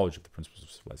some knowledge of the principles of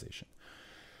civilization.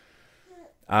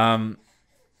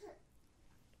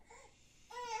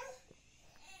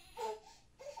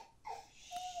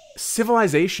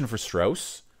 Civilization for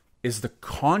Strauss is the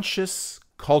conscious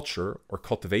culture or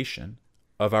cultivation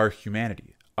of our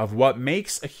humanity, of what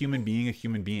makes a human being a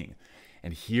human being.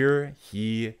 And here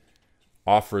he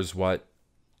offers what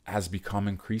has become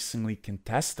increasingly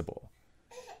contestable.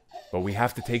 But we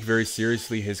have to take very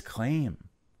seriously his claim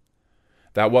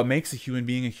that what makes a human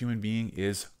being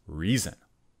is reason.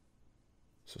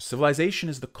 So civilization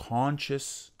is the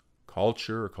conscious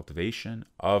culture or cultivation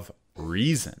of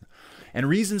reason. And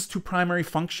reason's two primary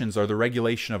functions are the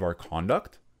regulation of our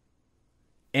conduct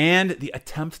and the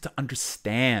attempt to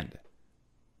understand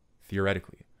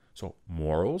theoretically. So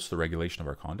morals, the regulation of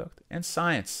our conduct, and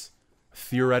science,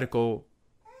 theoretical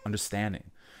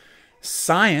understanding.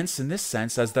 Science, in this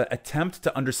sense, as the attempt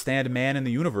to understand man and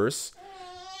the universe,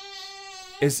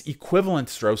 is equivalent,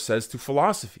 Strauss says, to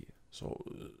philosophy. So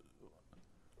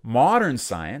modern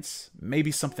science may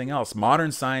be something else.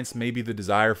 Modern science may be the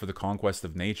desire for the conquest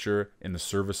of nature in the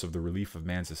service of the relief of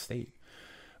man's estate.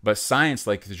 But science,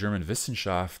 like the German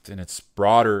Wissenschaft in its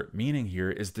broader meaning here,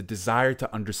 is the desire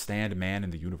to understand man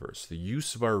and the universe, the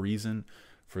use of our reason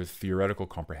for theoretical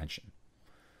comprehension.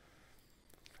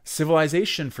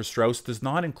 Civilization for Strauss does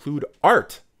not include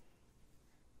art,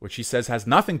 which he says has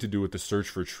nothing to do with the search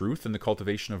for truth and the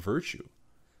cultivation of virtue.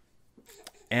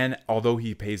 And although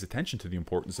he pays attention to the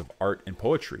importance of art and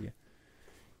poetry,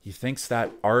 he thinks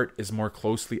that art is more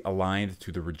closely aligned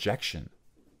to the rejection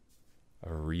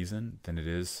of reason than it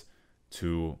is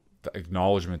to the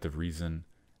acknowledgement of reason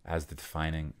as the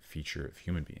defining feature of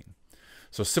human being.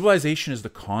 So civilization is the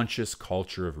conscious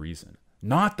culture of reason,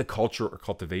 not the culture or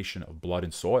cultivation of blood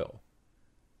and soil,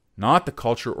 not the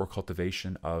culture or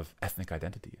cultivation of ethnic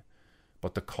identity,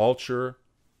 but the culture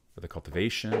or the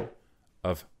cultivation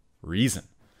of reason.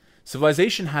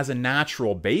 Civilization has a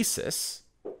natural basis.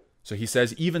 So he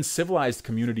says even civilized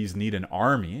communities need an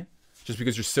army. Just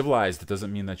because you're civilized, it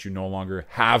doesn't mean that you no longer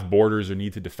have borders or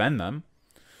need to defend them.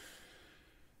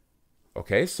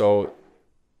 Okay, so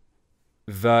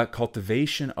the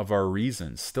cultivation of our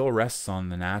reason still rests on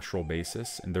the natural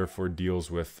basis and therefore deals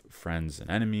with friends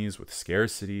and enemies, with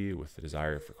scarcity, with the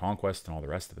desire for conquest and all the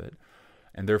rest of it,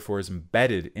 and therefore is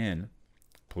embedded in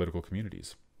political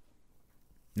communities.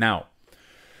 Now,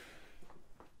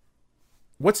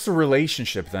 what's the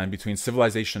relationship then between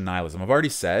civilization and nihilism? I've already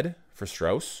said, for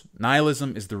Strauss,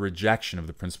 nihilism is the rejection of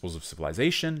the principles of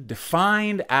civilization,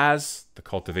 defined as the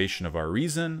cultivation of our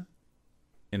reason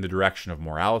in the direction of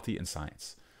morality and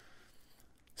science.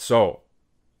 So,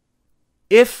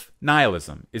 if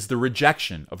nihilism is the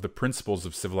rejection of the principles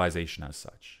of civilization as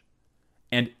such,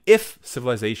 and if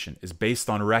civilization is based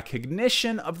on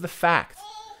recognition of the fact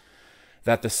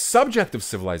that the subject of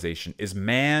civilization is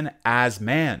man as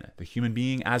man, the human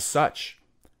being as such,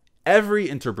 every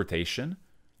interpretation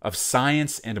of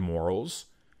science and morals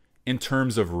in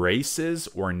terms of races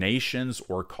or nations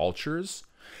or cultures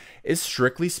is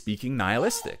strictly speaking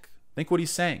nihilistic. Think what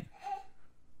he's saying.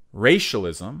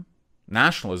 Racialism,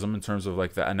 nationalism in terms of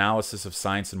like the analysis of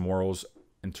science and morals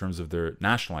in terms of their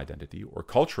national identity or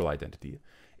cultural identity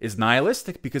is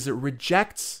nihilistic because it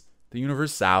rejects the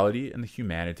universality and the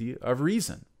humanity of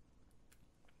reason.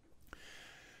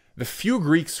 The few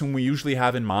Greeks whom we usually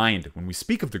have in mind when we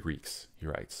speak of the Greeks, he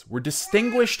writes, were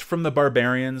distinguished from the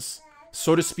barbarians,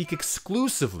 so to speak,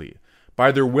 exclusively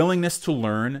by their willingness to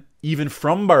learn even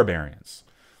from barbarians.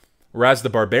 Whereas the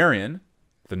barbarian,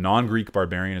 the non-Greek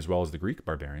barbarian as well as the Greek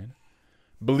barbarian,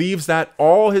 believes that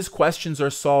all his questions are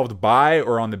solved by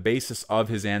or on the basis of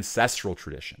his ancestral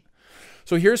tradition.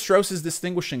 So here Strauss is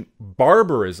distinguishing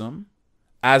barbarism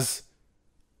as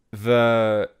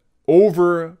the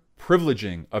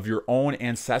over-privileging of your own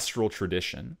ancestral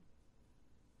tradition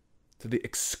to the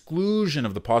exclusion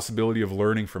of the possibility of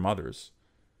learning from others,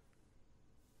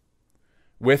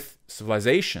 with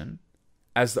civilization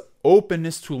as the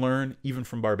openness to learn even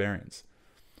from barbarians.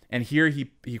 And here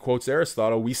he quotes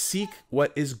Aristotle, we seek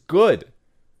what is good,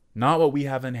 not what we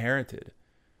have inherited.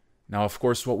 Now, of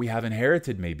course, what we have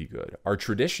inherited may be good. Our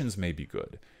traditions may be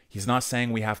good. He's not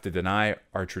saying we have to deny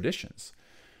our traditions,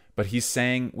 but he's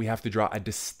saying we have to draw a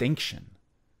distinction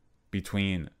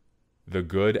between the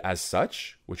good as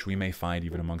such, which we may find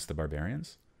even amongst the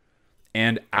barbarians,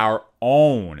 and our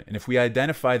own. And if we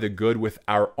identify the good with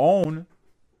our own,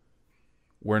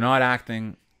 we're not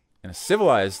acting in a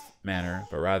civilized manner,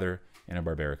 but rather in a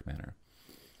barbaric manner.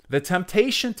 The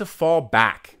temptation to fall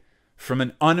back from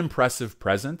an unimpressive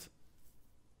present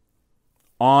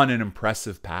on an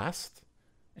impressive past,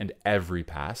 and every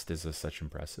past is as such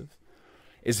impressive,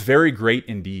 is very great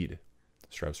indeed,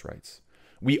 Strauss writes.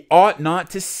 We ought not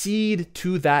to cede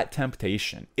to that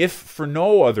temptation, if for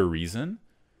no other reason,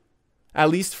 at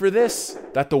least for this,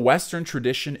 that the Western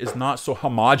tradition is not so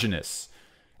homogeneous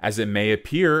as it may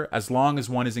appear, as long as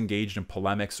one is engaged in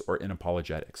polemics or in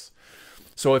apologetics.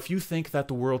 So if you think that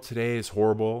the world today is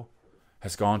horrible,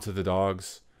 has gone to the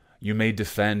dogs, you may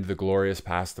defend the glorious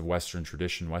past of Western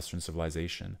tradition, Western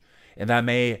civilization, and that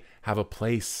may have a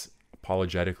place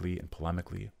apologetically and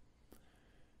polemically.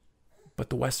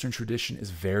 But the Western tradition is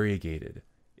variegated.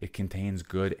 It contains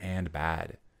good and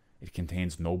bad. It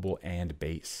contains noble and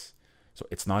base. So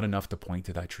it's not enough to point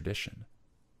to that tradition.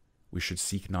 We should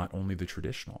seek not only the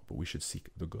traditional, but we should seek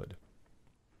the good,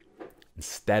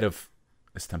 instead of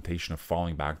this temptation of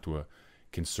falling back to a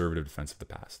conservative defense of the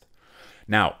past.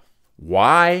 Now,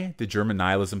 why did German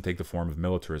nihilism take the form of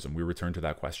militarism? We return to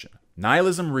that question.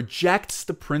 Nihilism rejects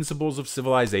the principles of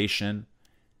civilization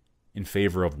in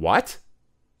favor of what?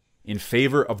 In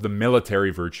favor of the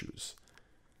military virtues.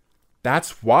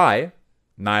 That's why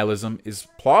nihilism is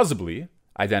plausibly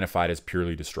identified as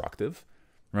purely destructive.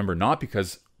 Remember, not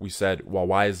because we said, well,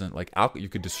 why isn't you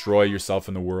could destroy yourself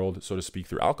in the world, so to speak,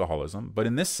 through alcoholism. But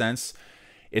in this sense,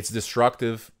 it's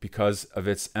destructive because of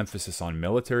its emphasis on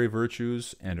military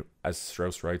virtues. And as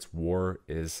Strauss writes, war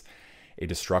is a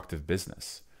destructive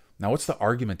business. Now, what's the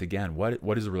argument again?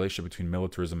 What is the relationship between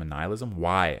militarism and nihilism?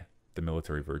 Why the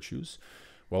military virtues?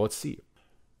 Well, let's see.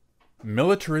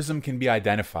 Militarism can be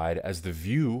identified as the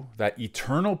view that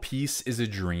eternal peace is a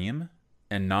dream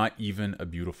and not even a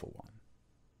beautiful one.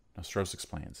 Now, Strauss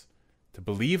explains, to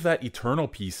believe that eternal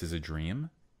peace is a dream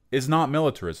is not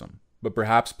militarism, but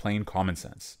perhaps plain common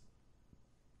sense.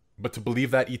 But to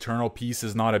believe that eternal peace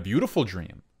is not a beautiful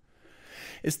dream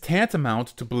is tantamount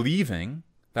to believing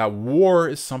that war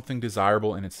is something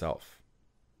desirable in itself.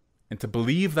 And to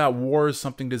believe that war is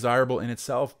something desirable in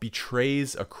itself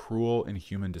betrays a cruel and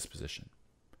human disposition.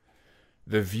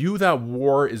 The view that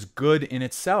war is good in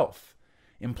itself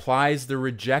implies the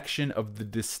rejection of the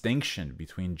distinction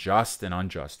between just and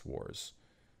unjust wars,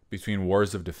 between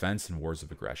wars of defense and wars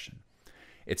of aggression.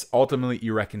 It's ultimately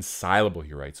irreconcilable,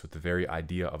 he writes, with the very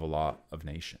idea of a law of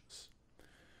nations.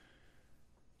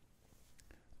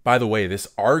 By the way, this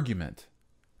argument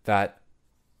that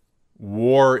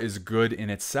war is good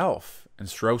in itself, and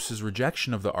Strauss's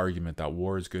rejection of the argument that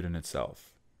war is good in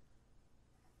itself,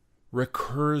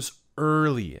 recurs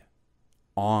early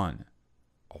on,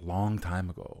 a long time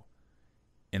ago,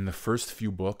 in the first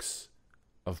few books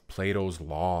of Plato's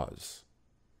Laws.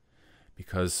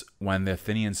 Because when the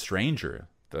Athenian stranger,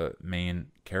 the main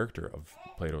character of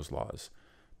Plato's Laws,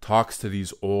 talks to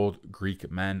these old Greek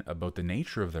men about the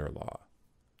nature of their law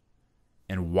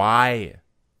and why,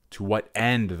 to what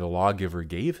end the lawgiver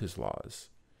gave his laws,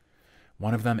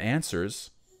 one of them answers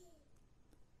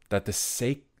that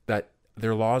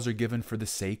their laws are given for the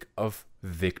sake of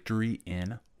victory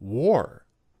in war.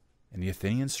 And the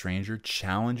Athenian stranger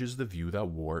challenges the view that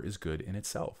war is good in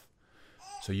itself.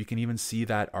 So you can even see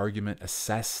that argument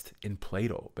assessed in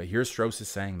Plato. But here Strauss is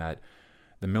saying that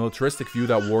the militaristic view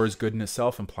that war is good in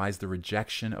itself implies the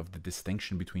rejection of the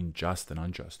distinction between just and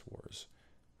unjust wars.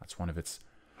 That's one of its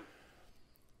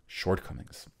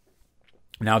shortcomings.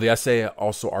 Now, the essay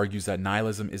also argues that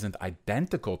nihilism isn't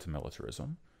identical to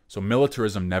militarism. So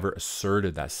militarism never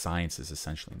asserted that science is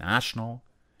essentially national.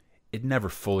 It never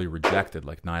fully rejected,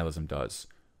 like nihilism does,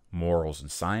 morals and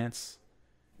science.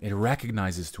 It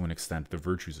recognizes to an extent the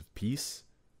virtues of peace.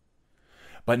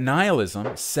 But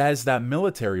nihilism says that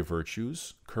military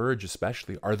virtues, courage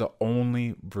especially, are the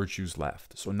only virtues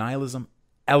left. So nihilism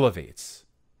elevates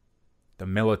the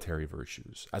military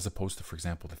virtues as opposed to, for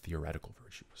example, the theoretical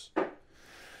virtues.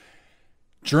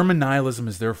 German nihilism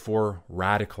is therefore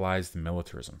radicalized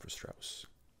militarism for Strauss.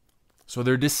 So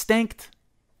they're distinct,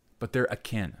 but they're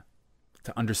akin.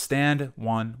 To understand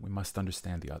one, we must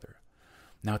understand the other.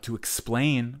 Now, to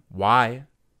explain why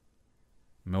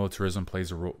militarism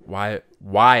plays a role,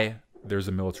 why there's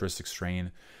a militaristic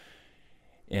strain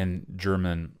in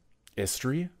German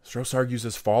history, Strauss argues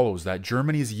as follows, that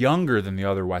Germany is younger than the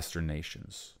other Western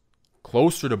nations,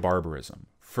 closer to barbarism,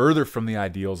 further from the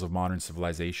ideals of modern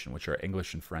civilization, which are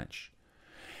English and French.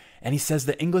 And he says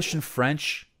the English and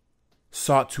French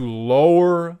sought to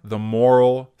lower the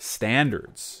moral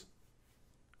standards,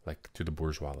 like to the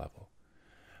bourgeois level.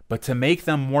 but to make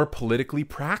them more politically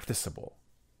practicable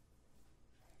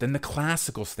than the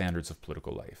classical standards of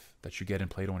political life that you get in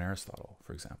Plato and Aristotle,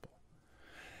 for example.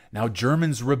 Now,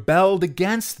 Germans rebelled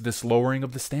against this lowering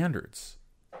of the standards.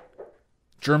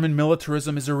 German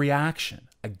militarism is a reaction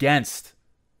against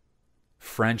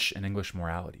French and English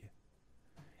morality.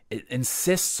 It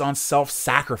insists on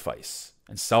self-sacrifice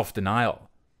and self-denial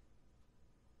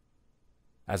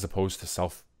as opposed to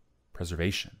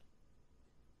self-preservation.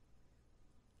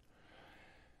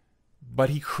 But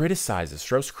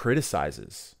Strauss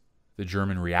criticizes the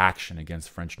German reaction against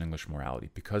French and English morality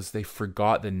because they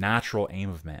forgot the natural aim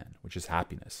of man, which is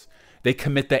happiness. They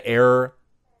commit the error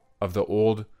of the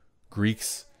old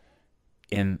Greeks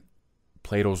in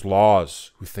Plato's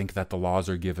laws, who think that the laws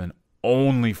are given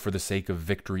only for the sake of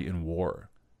victory in war.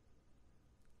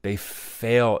 They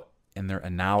fail in their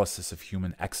analysis of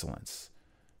human excellence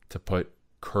to put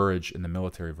courage and the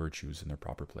military virtues in their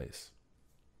proper place.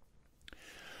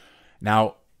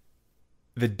 Now,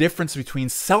 the difference between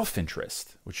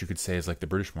self-interest, which you could say is like the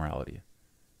British morality,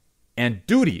 and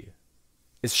duty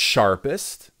is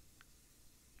sharpest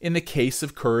in the case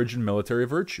of courage and military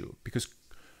virtue, because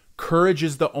courage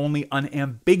is the only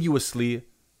unambiguously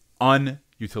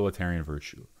unutilitarian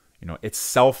virtue.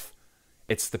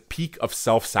 It's the peak of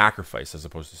self-sacrifice as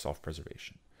opposed to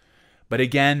self-preservation. But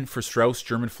again, for Strauss,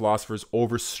 German philosophers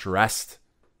overstressed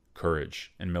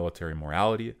courage and military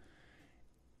morality,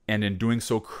 and in doing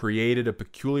so created a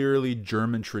peculiarly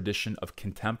German tradition of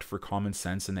contempt for common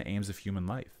sense and the aims of human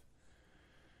life.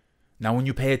 Now, when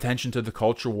you pay attention to the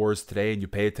culture wars today and you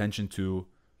pay attention to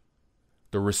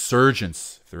the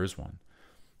resurgence, if there is one,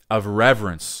 of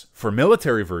reverence for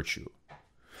military virtue,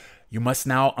 you must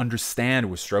now understand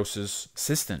with Strauss's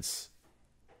assistance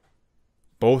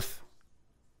both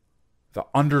the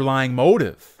underlying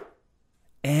motive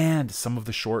and some of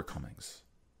the shortcomings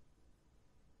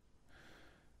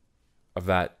of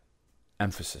that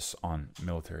emphasis on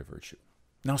military virtue.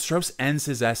 Now, Strauss ends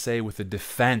his essay with a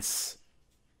defense.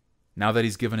 Now that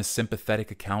he's given a sympathetic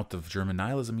account of German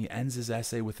nihilism, he ends his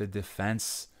essay with a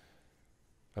defense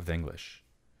of the English.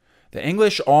 The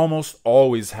English almost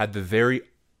always had the very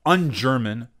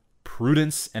un-German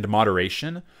prudence and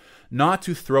moderation not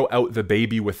to throw out the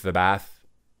baby with the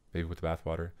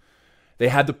bathwater. They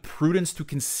had the prudence to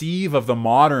conceive of the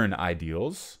modern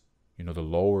ideals, the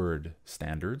lowered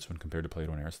standards when compared to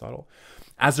Plato and Aristotle,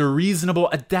 as a reasonable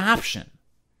adaptation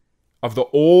of the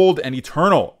old and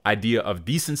eternal idea of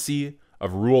decency,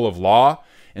 of rule of law,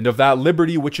 and of that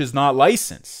liberty which is not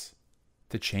license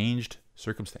to changed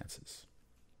circumstances.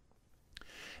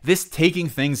 This taking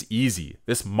things easy,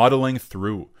 this muddling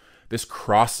through, this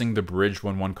crossing the bridge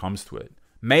when one comes to it,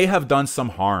 may have done some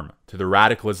harm to the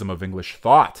radicalism of English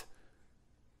thought.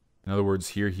 In other words,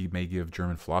 here he may give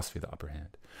German philosophy the upper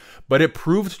hand. But it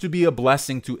proved to be a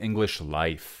blessing to English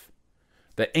life.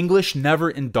 The English never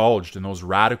indulged in those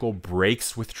radical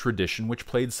breaks with tradition which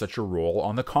played such a role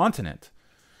on the continent,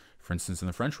 for instance in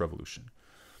the French Revolution.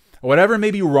 Whatever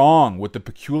may be wrong with the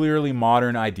peculiarly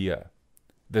modern idea,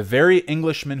 the very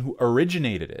Englishmen who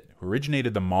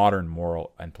originated the modern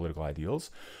moral and political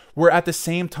ideals, were at the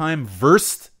same time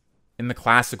versed in the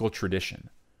classical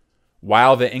tradition.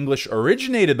 While the English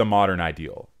originated the modern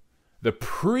ideal, the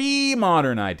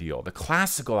pre-modern ideal, the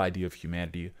classical idea of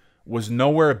humanity, was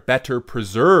nowhere better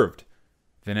preserved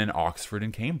than in Oxford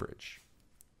and Cambridge.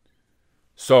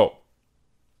 So,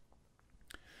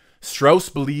 Strauss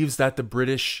believes that the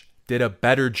British did a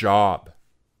better job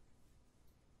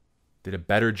than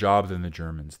the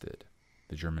Germans did,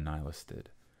 the German nihilists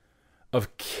did,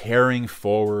 of carrying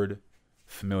forward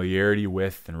familiarity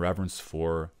with and reverence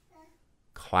for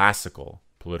classical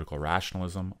political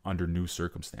rationalism under new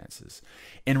circumstances,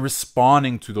 in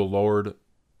responding to the lowered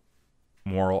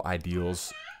moral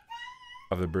ideals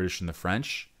of the British and the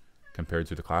French compared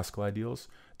to the classical ideals.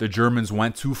 The Germans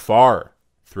went too far,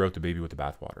 threw out the baby with the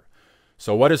bathwater.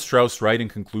 So what does Strauss write in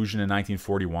conclusion in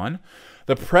 1941?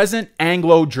 The present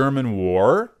Anglo-German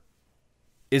war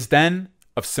is then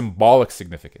of symbolic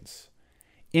significance.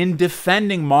 In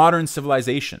defending modern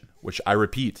civilization, which I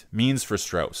repeat means for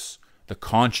Strauss the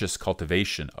conscious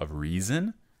cultivation of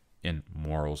reason in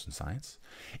morals and science,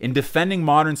 in defending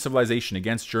modern civilization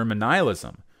against German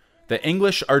nihilism, the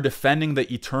English are defending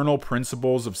the eternal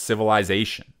principles of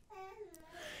civilization.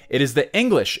 It is the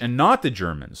English and not the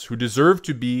Germans who deserve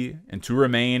to be and to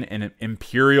remain an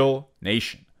imperial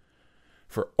nation.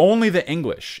 For only the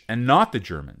English and not the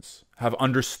Germans have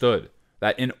understood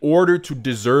that in order to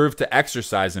deserve to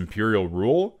exercise imperial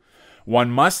rule,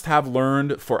 one must have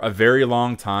learned for a very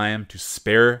long time to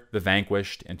spare the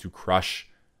vanquished and to crush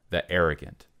the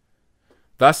arrogant.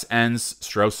 Thus ends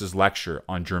Strauss's lecture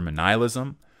on German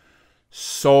nihilism.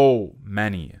 So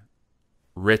many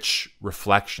rich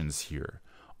reflections here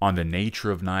on the nature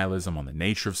of nihilism, on the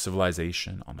nature of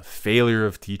civilization, on the failure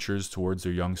of teachers towards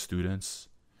their young students,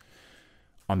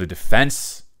 on the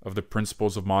defense of the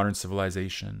principles of modern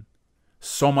civilization.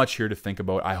 So much here to think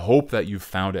about. I hope that you've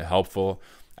found it helpful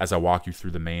as I walk you through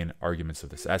the main arguments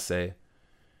of this essay.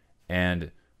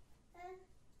 And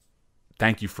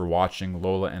thank you for watching.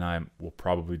 Lola and I will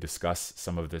probably discuss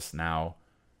some of this now.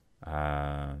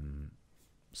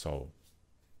 So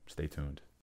stay tuned.